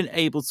 have you been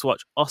able to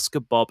watch Oscar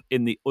Bob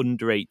in the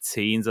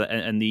under-18s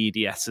and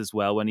the EDS as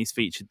well when he's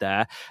featured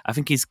there? I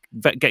think he's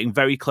getting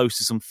very close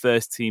to some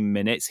first-team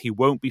minutes. He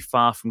won't be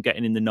far from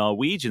getting in the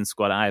Norwegian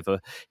squad either.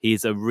 He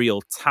is a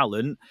real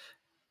talent.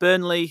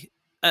 Burnley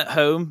at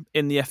home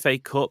in the FA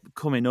Cup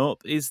coming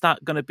up. Is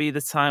that going to be the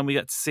time we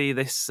get to see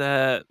this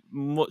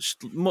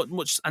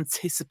much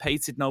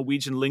anticipated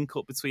Norwegian link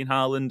up between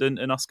Haaland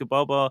and Oscar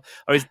Bob, or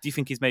do you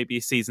think he's maybe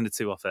a season or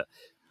two off it?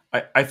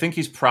 I think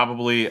he's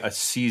probably a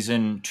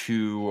season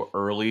too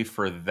early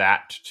for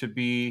that to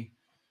be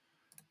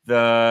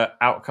the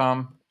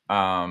outcome.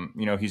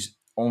 He's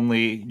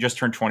only just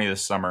turned 20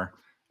 this summer,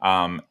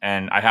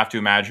 and I have to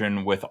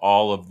imagine with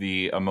all of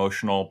the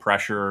emotional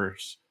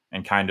pressures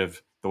and kind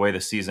of the way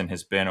the season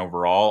has been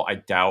overall, I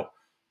doubt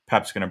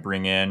Pep's going to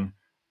bring in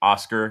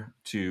Oscar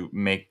to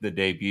make the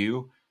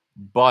debut.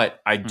 But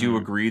I do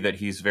agree that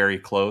he's very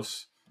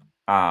close.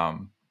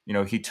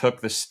 He took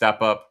the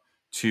step up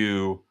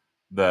to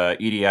the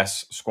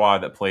EDS squad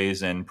that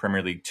plays in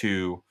Premier League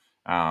 2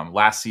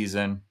 last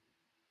season.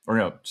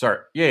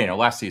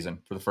 Last season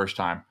for the first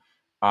time.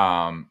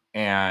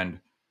 And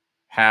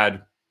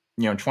had,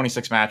 in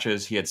 26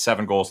 matches, he had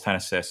 7 goals, 10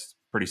 assists,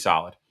 pretty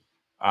solid.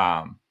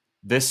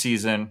 This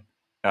season,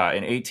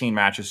 in 18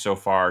 matches so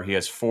far, he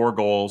has 4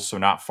 goals, so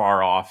not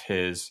far off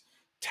his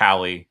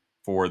tally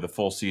for the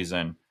full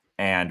season,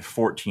 and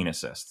 14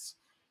 assists.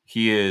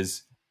 He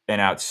is an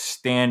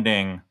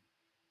outstandingly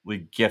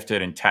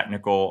gifted and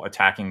technical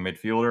attacking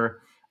midfielder.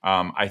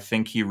 I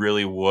think he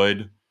really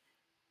would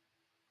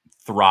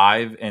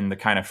thrive in the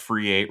kind of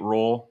free 8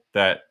 role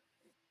that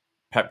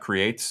Pep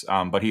creates,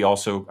 but he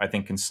also, I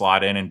think, can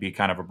slot in and be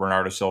kind of a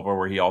Bernardo Silva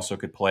where he also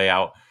could play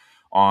out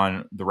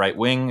on the right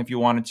wing if you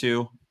wanted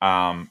to.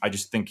 I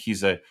just think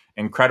he's an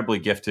incredibly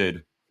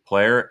gifted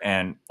player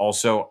and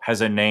also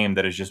has a name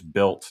that is just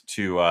built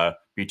to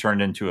be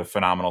turned into a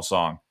phenomenal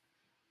song.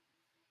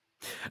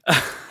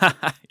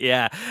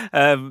 Yeah,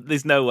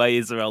 there's no way,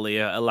 is there, Ollie,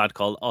 a lad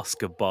called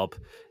Oscar Bob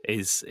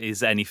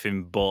is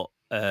anything but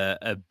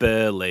a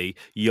burly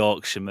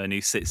Yorkshireman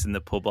who sits in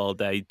the pub all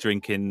day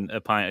drinking a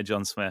pint of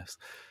John Smith's.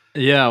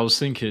 Yeah, I was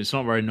thinking it's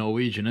not very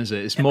Norwegian, is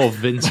it? It's more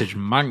vintage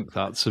Mank,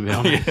 that, to be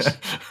honest.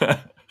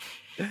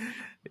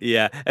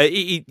 Yeah,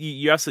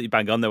 you're absolutely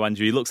bang on though,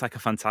 Andrew. He looks like a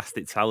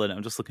fantastic talent.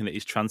 I'm just looking at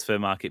his transfer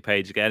market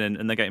page again,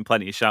 and they're getting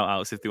plenty of shout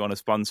outs if they want to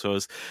sponsor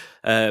us.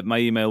 My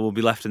email will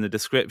be left in the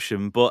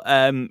description. But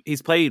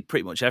he's played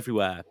pretty much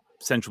everywhere.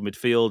 Central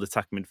midfield,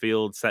 attacking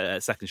midfield,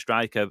 second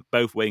striker,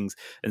 both wings,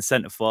 and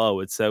centre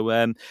forward.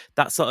 So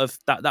that sort of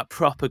that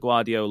proper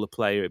Guardiola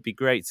player, it'd be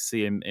great to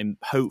see him.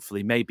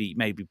 Hopefully, maybe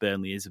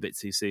Burnley is a bit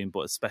too soon,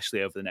 but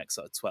especially over the next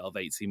sort of 12,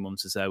 18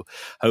 months or so,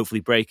 hopefully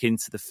break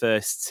into the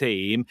first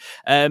team.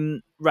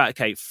 Right,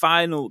 okay,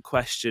 final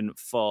question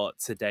for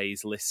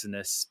today's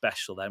listener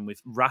special then.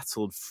 We've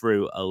rattled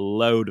through a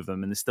load of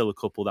them and there's still a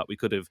couple that we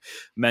could have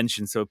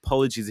mentioned, so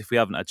apologies if we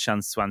haven't had a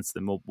chance to answer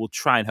them. We'll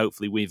try and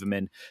hopefully weave them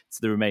in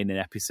to the remaining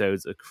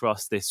episodes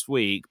across this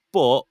week.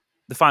 But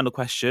the final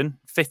question,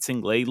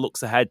 fittingly,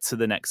 looks ahead to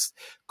the next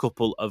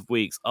couple of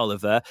weeks,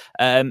 Oliver.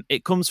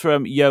 It comes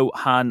from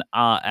Johan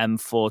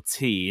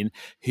RM14,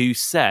 who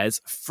says,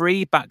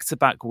 3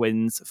 back-to-back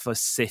wins for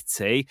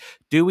City.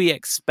 Do we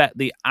expect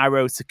the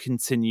arrow to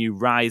continue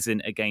rising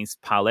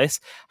against Palace?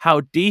 How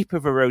deep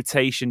of a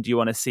rotation do you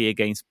want to see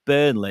against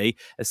Burnley,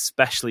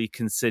 especially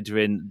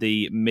considering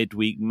the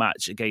midweek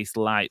match against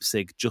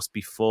Leipzig just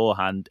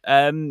beforehand?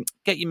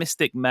 Get your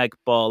Mystic Meg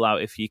ball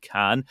out if you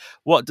can.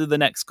 What do the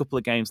next couple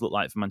of games look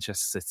like for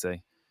Manchester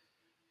City?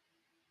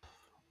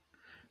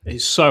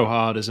 It's so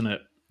hard, isn't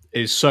it?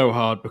 It's so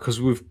hard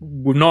because we've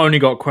not only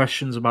got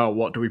questions about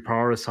what do we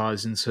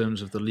prioritise in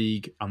terms of the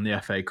league and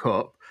the FA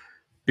Cup,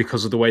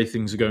 because of the way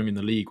things are going in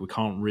the league, we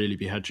can't really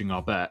be hedging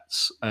our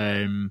bets.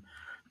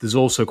 There's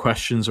also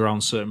questions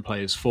around certain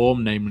players'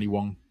 form, namely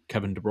one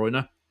Kevin De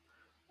Bruyne,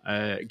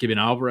 giving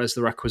Alvarez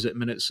the requisite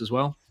minutes as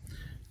well.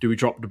 Do we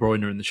drop De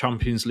Bruyne in the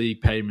Champions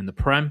League, pay him in the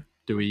Prem?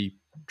 Do we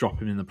drop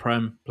him in the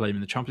Prem, play him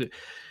in the Champions League?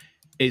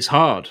 It's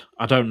hard.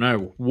 I don't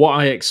know. What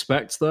I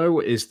expect, though,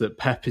 is that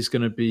Pep is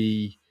going to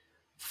be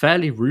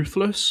fairly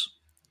ruthless.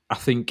 I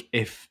think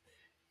if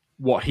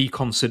what he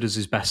considers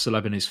his best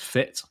 11 is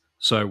fit,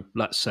 so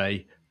let's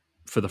say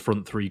for the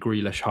front three,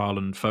 Grealish,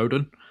 Haaland,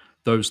 Foden,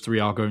 those three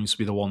are going to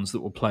be the ones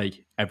that will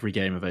play every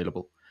game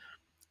available.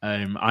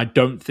 I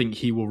don't think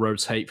he will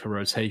rotate for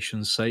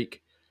rotation's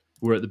sake.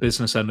 We're at the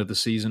business end of the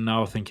season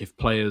now. I think if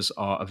players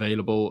are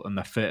available and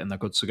they're fit and they're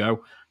good to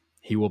go,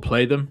 he will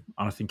play them.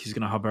 And I think he's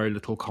going to have very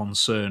little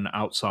concern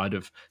outside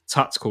of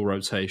tactical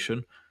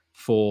rotation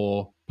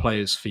for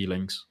players'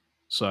 feelings.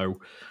 So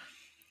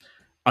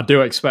I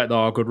do expect that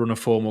our good run of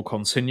form will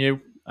continue.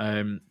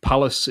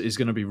 Palace is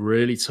going to be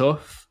really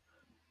tough.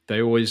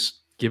 They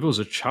always give us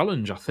a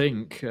challenge, I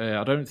think.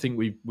 I don't think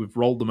we've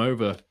rolled them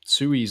over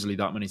too easily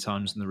that many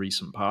times in the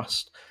recent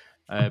past.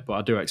 But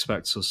I do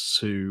expect us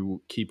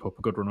to keep up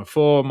a good run of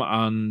form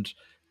and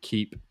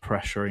keep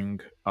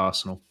pressuring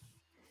Arsenal.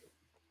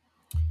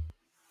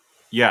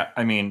 Yeah,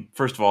 I mean,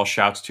 first of all,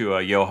 shouts to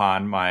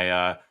Johan,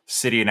 my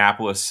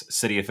City-Annapolis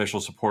City Official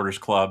Supporters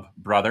Club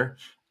brother.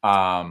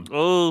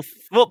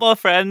 Football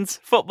friends.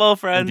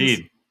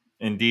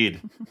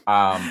 Indeed.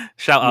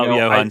 Shout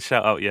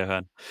out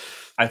Johan.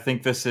 I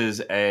think this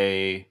is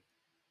a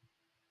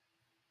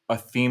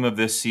theme of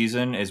this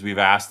season, as we've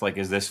asked, like,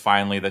 is this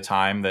finally the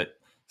time that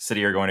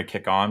City are going to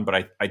kick on?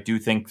 But I do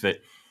think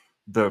that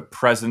the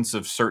presence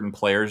of certain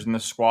players in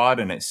the squad,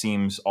 and it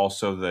seems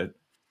also the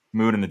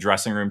mood in the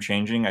dressing room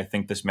changing, I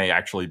think this may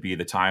actually be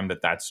the time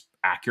that's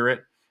accurate.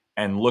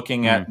 And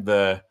looking at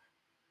the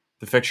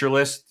fixture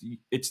list,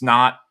 it's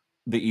not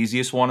the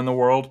easiest one in the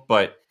world,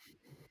 but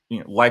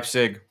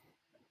Leipzig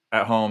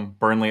at home,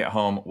 Burnley at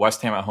home,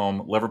 West Ham at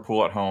home,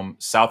 Liverpool at home,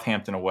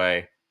 Southampton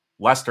away,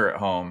 Leicester at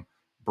home,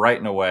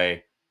 Brighton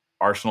away,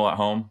 Arsenal at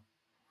home.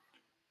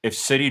 If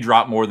City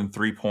drop more than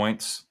 3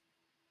 points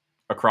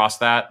across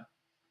that,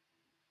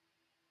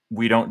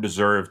 we don't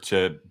deserve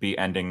to be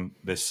ending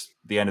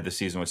the end of the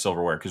season with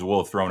silverware, because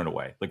we'll have thrown it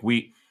away. Like,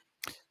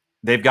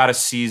 they've got to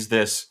seize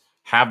this,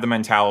 have the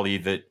mentality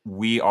that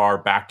we are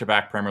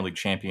back-to-back Premier League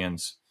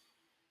champions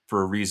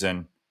for a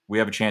reason. We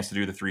have a chance to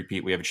do the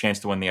three-peat. We have a chance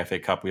to win the FA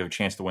Cup. We have a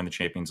chance to win the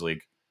Champions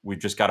League. We've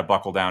just got to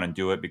buckle down and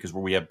do it, because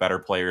we have better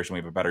players and we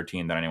have a better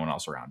team than anyone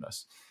else around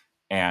us.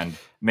 And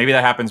maybe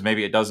that happens,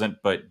 maybe it doesn't,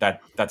 but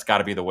that's got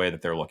to be the way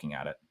that they're looking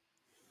at it.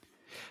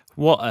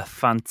 What a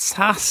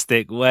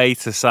fantastic way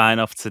to sign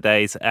off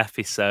today's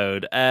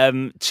episode.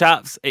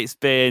 Chaps, it's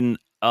been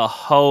a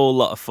whole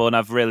lot of fun.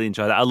 I've really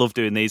enjoyed it. I love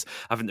doing these.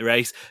 I think the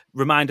race.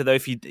 Reminder though,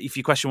 if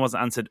your question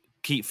wasn't answered,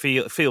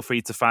 feel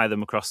free to fire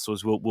them across to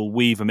us. We'll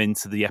weave them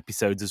into the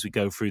episodes as we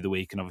go through the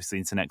week, and obviously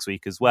into next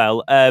week as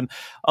well.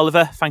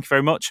 Oliver, thank you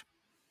very much.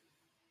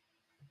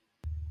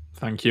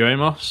 Thank you,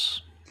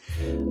 Amos.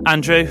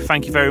 Andrew,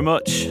 thank you very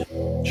much.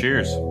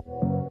 Cheers.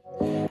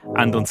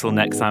 And until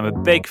next time, a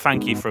big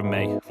thank you from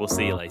me. We'll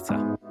see you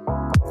later.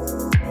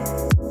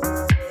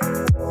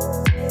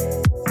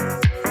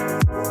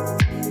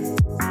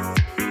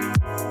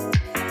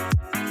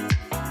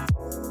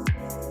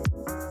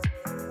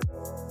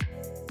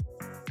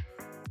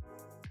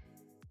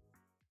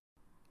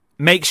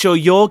 Make sure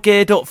you're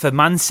geared up for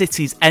Man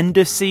City's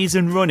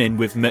end-of-season run-in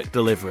with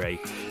McDelivery.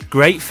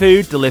 Great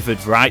food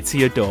delivered right to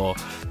your door.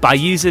 By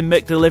using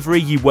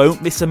McDelivery, you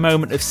won't miss a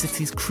moment of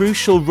City's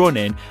crucial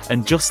run-in,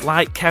 and just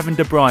like Kevin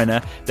De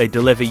Bruyne, they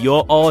deliver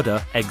your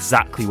order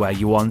exactly where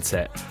you want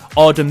it.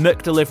 Order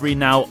McDelivery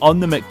now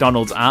on the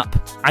McDonald's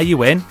app. Are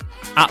you in?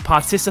 At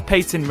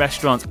participating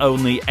restaurants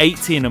only,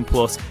 18 and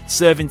plus,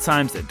 serving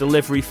times,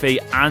 delivery fee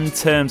and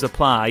terms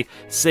apply.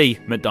 See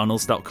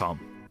mcdonalds.com.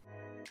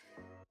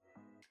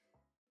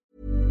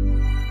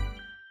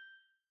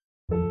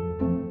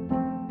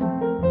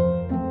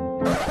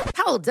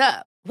 Hold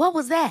up. What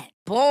was that?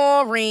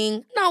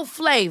 Boring. No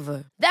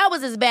flavor. That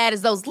was as bad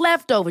as those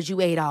leftovers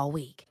you ate all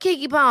week.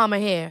 Keke Palmer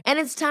here. And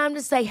it's time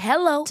to say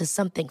hello to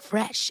something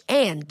fresh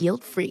and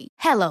guilt-free.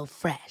 Hello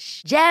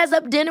Fresh. Jazz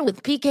up dinner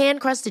with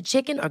pecan-crusted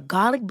chicken or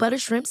garlic butter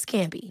shrimp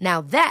scampi.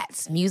 Now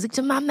that's music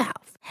to my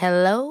mouth.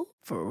 Hello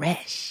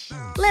Fresh.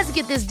 Let's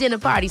get this dinner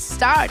party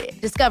started.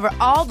 Discover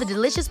all the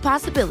delicious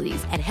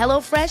possibilities at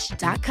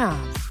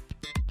hellofresh.com.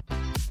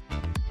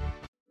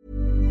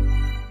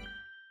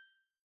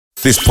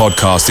 This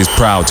podcast is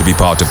proud to be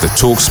part of the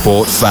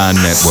TalkSport Fan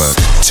Network.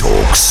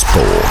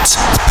 TalkSport.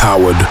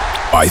 Powered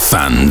by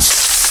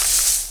fans.